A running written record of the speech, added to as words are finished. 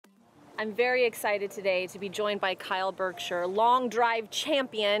I'm very excited today to be joined by Kyle Berkshire, long drive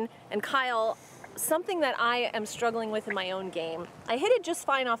champion. And Kyle, something that I am struggling with in my own game. I hit it just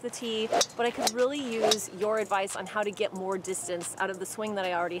fine off the tee, but I could really use your advice on how to get more distance out of the swing that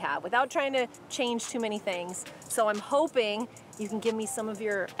I already have without trying to change too many things. So I'm hoping you can give me some of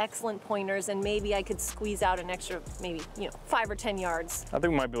your excellent pointers, and maybe I could squeeze out an extra, maybe, 5 or 10 yards. I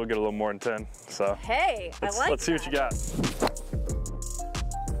think we might be able to get a little more than 10. So hey, let's see what you got.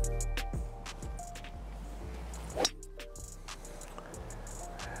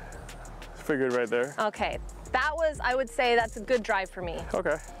 Pretty good right there. Okay, that was, I would say that's a good drive for me.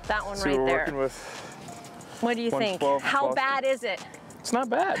 Okay. That one so right we're there. Working with what do you think? How bad is it? It's not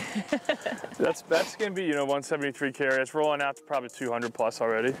bad. that's gonna be 173 carry. It's rolling out to probably 200 plus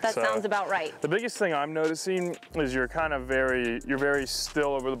already. That sounds about right. The biggest thing I'm noticing is you're very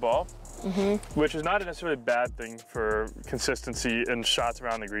still over the ball. Which is not necessarily a bad thing for consistency and shots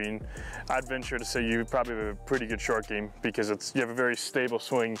around the green. I'd venture to say you probably have a pretty good short game because you have a very stable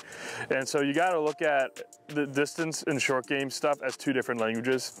swing. And so you got to look at the distance and short game stuff as two different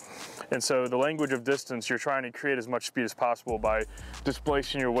languages. And so the language of distance, you're trying to create as much speed as possible by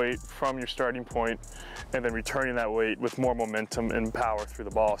displacing your weight from your starting point and then returning that weight with more momentum and power through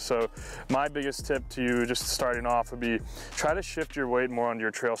the ball. So my biggest tip to you just starting off would be try to shift your weight more onto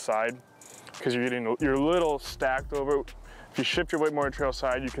your trail side, because you're a little stacked over. If you shift your weight more to trail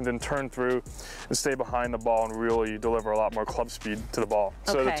side, you can then turn through and stay behind the ball and really deliver a lot more club speed to the ball.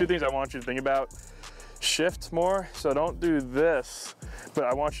 Okay. So the two things I want you to think about: shift more, so don't do this, but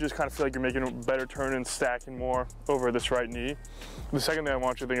I want you to just kind of feel like you're making a better turn and stacking more over this right knee. The second thing I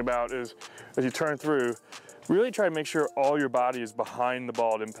want you to think about is, as you turn through, really try to make sure all your body is behind the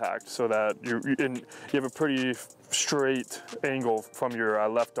ball at impact, so that you have a pretty straight angle from your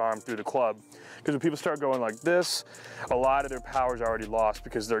left arm through the club. Because when people start going like this, a lot of their power is already lost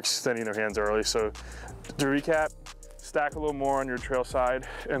because they're extending their hands early. So to recap, stack a little more on your trail side,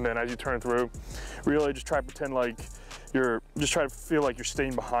 and then as you turn through, really just try to pretend like just try to feel like you're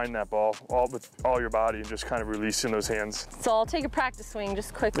staying behind that ball with all your body and just kind of releasing those hands. So I'll take a practice swing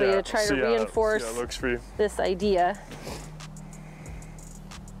just quickly to try to reinforce it looks for you. This idea.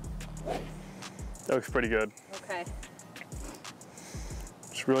 That looks pretty good. Okay.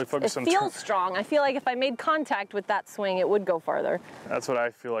 Just really focus on. It feels strong. I feel like if I made contact with that swing, it would go farther. That's what I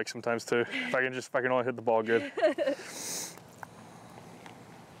feel like sometimes too. If I can only hit the ball good.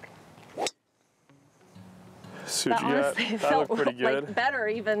 That honestly felt like better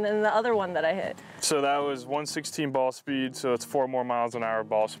even than the other one that I hit. So that was 116 ball speed, so it's 4 more miles an hour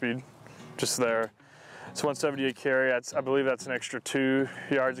ball speed, just there. It's 178 carry. I believe that's an extra 2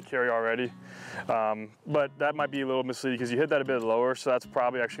 yards of carry already. But that might be a little misleading because you hit that a bit lower, so that's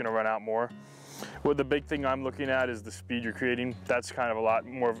probably actually going to run out more. Well, the big thing I'm looking at is the speed you're creating. That's kind of a lot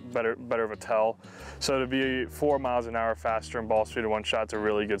more better of a tell. So to be 4 miles an hour faster in ball speed in one shot's a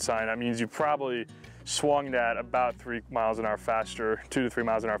really good sign. That means you probably swung that about 3 miles an hour faster, 2 to 3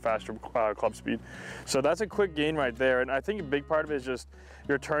 miles an hour faster club speed. So that's a quick gain right there. And I think a big part of it is just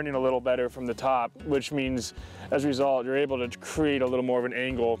you're turning a little better from the top, which means as a result, you're able to create a little more of an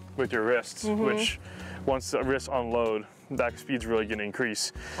angle with your wrists, which once the wrists unload, that speed's really going to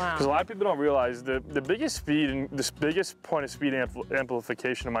increase. Wow. Because a lot of people don't realize the biggest speed and the biggest point of speed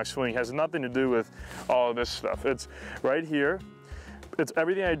amplification of my swing has nothing to do with all of this stuff. It's right here. It's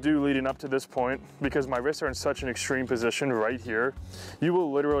everything I do leading up to this point, because my wrists are in such an extreme position right here. You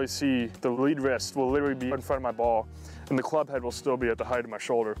will literally see the lead wrist will literally be in front of my ball, and the club head will still be at the height of my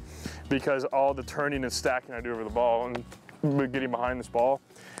shoulder, because all the turning and stacking I do over the ball and getting behind this ball,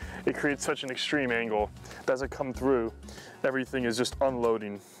 it creates such an extreme angle that as I come through, everything is just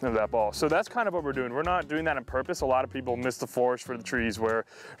unloading of that ball. So that's kind of what we're doing. We're not doing that on purpose. A lot of people miss the forest for the trees, where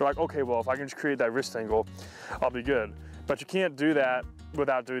they're like, okay, well, if I can just create that wrist angle, I'll be good. But you can't do that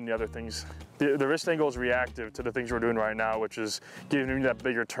without doing the other things. The wrist angle is reactive to the things we're doing right now, which is giving you that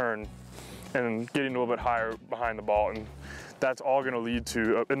bigger turn and getting a little bit higher behind the ball. And that's all going to lead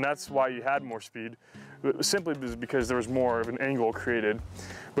to, and that's why you had more speed, simply because there was more of an angle created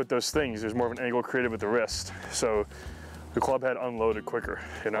with those things. There's more of an angle created with the wrist. So the club head unloaded quicker,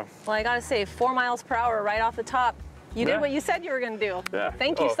 Well, I got to say, 4 miles per hour right off the top. You did what you said you were going to do. Yeah.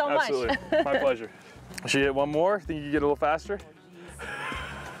 Thank you so absolutely. much. My pleasure. Should you hit one more? Think you can get a little faster?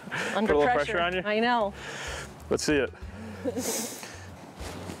 Under Put a little pressure on you? I know. Let's see it.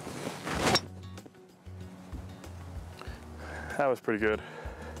 That was pretty good.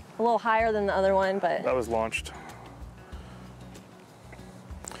 A little higher than the other one, but... That was launched.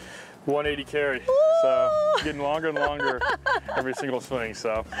 180 carry. So getting longer and longer every single swing.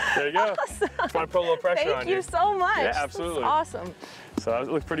 So there you go. Awesome. Just want to put a little pressure on you. Thank you so much. Yeah, absolutely. That's awesome. So it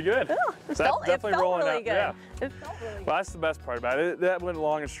looked pretty good. Yeah, it felt rolling really out. good. Yeah. It felt really good. Well, that's the best part about it. That went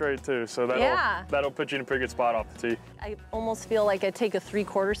long and straight too. So that'll put you in a pretty good spot off the tee. I almost feel like I take a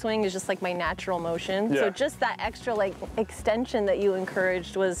 3/4 swing is just like my natural motion. Yeah. So just that extra like extension that you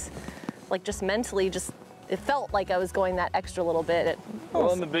encouraged was like just mentally it felt like I was going that extra little bit.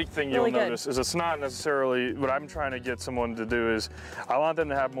 Well, and the big thing you'll really notice is it's not necessarily, what I'm trying to get someone to do is, I want them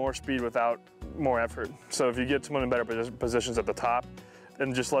to have more speed without more effort. So if you get someone in better positions at the top,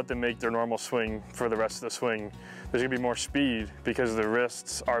 and just let them make their normal swing for the rest of the swing, there's gonna be more speed because the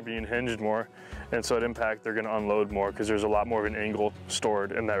wrists are being hinged more. And so at impact, they're gonna unload more because there's a lot more of an angle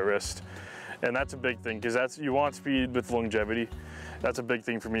stored in that wrist. And that's a big thing, because you want speed with longevity. That's a big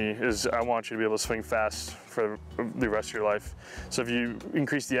thing for me, is I want you to be able to swing fast for the rest of your life. So if you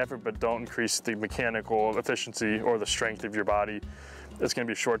increase the effort but don't increase the mechanical efficiency or the strength of your body, it's gonna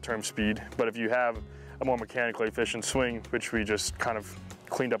be short-term speed. But if you have a more mechanically efficient swing, which we just kind of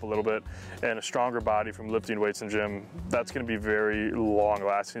cleaned up a little bit, and a stronger body from lifting weights in the gym, that's gonna be very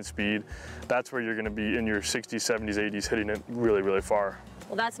long-lasting speed. That's where you're gonna be in your 60s, 70s, 80s, hitting it really, really far.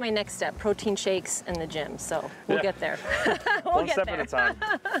 Well, that's my next step, protein shakes in the gym. So we'll get there. One step at a time.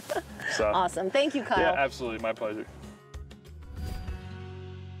 So. Awesome. Thank you, Kyle. Yeah, absolutely. My pleasure.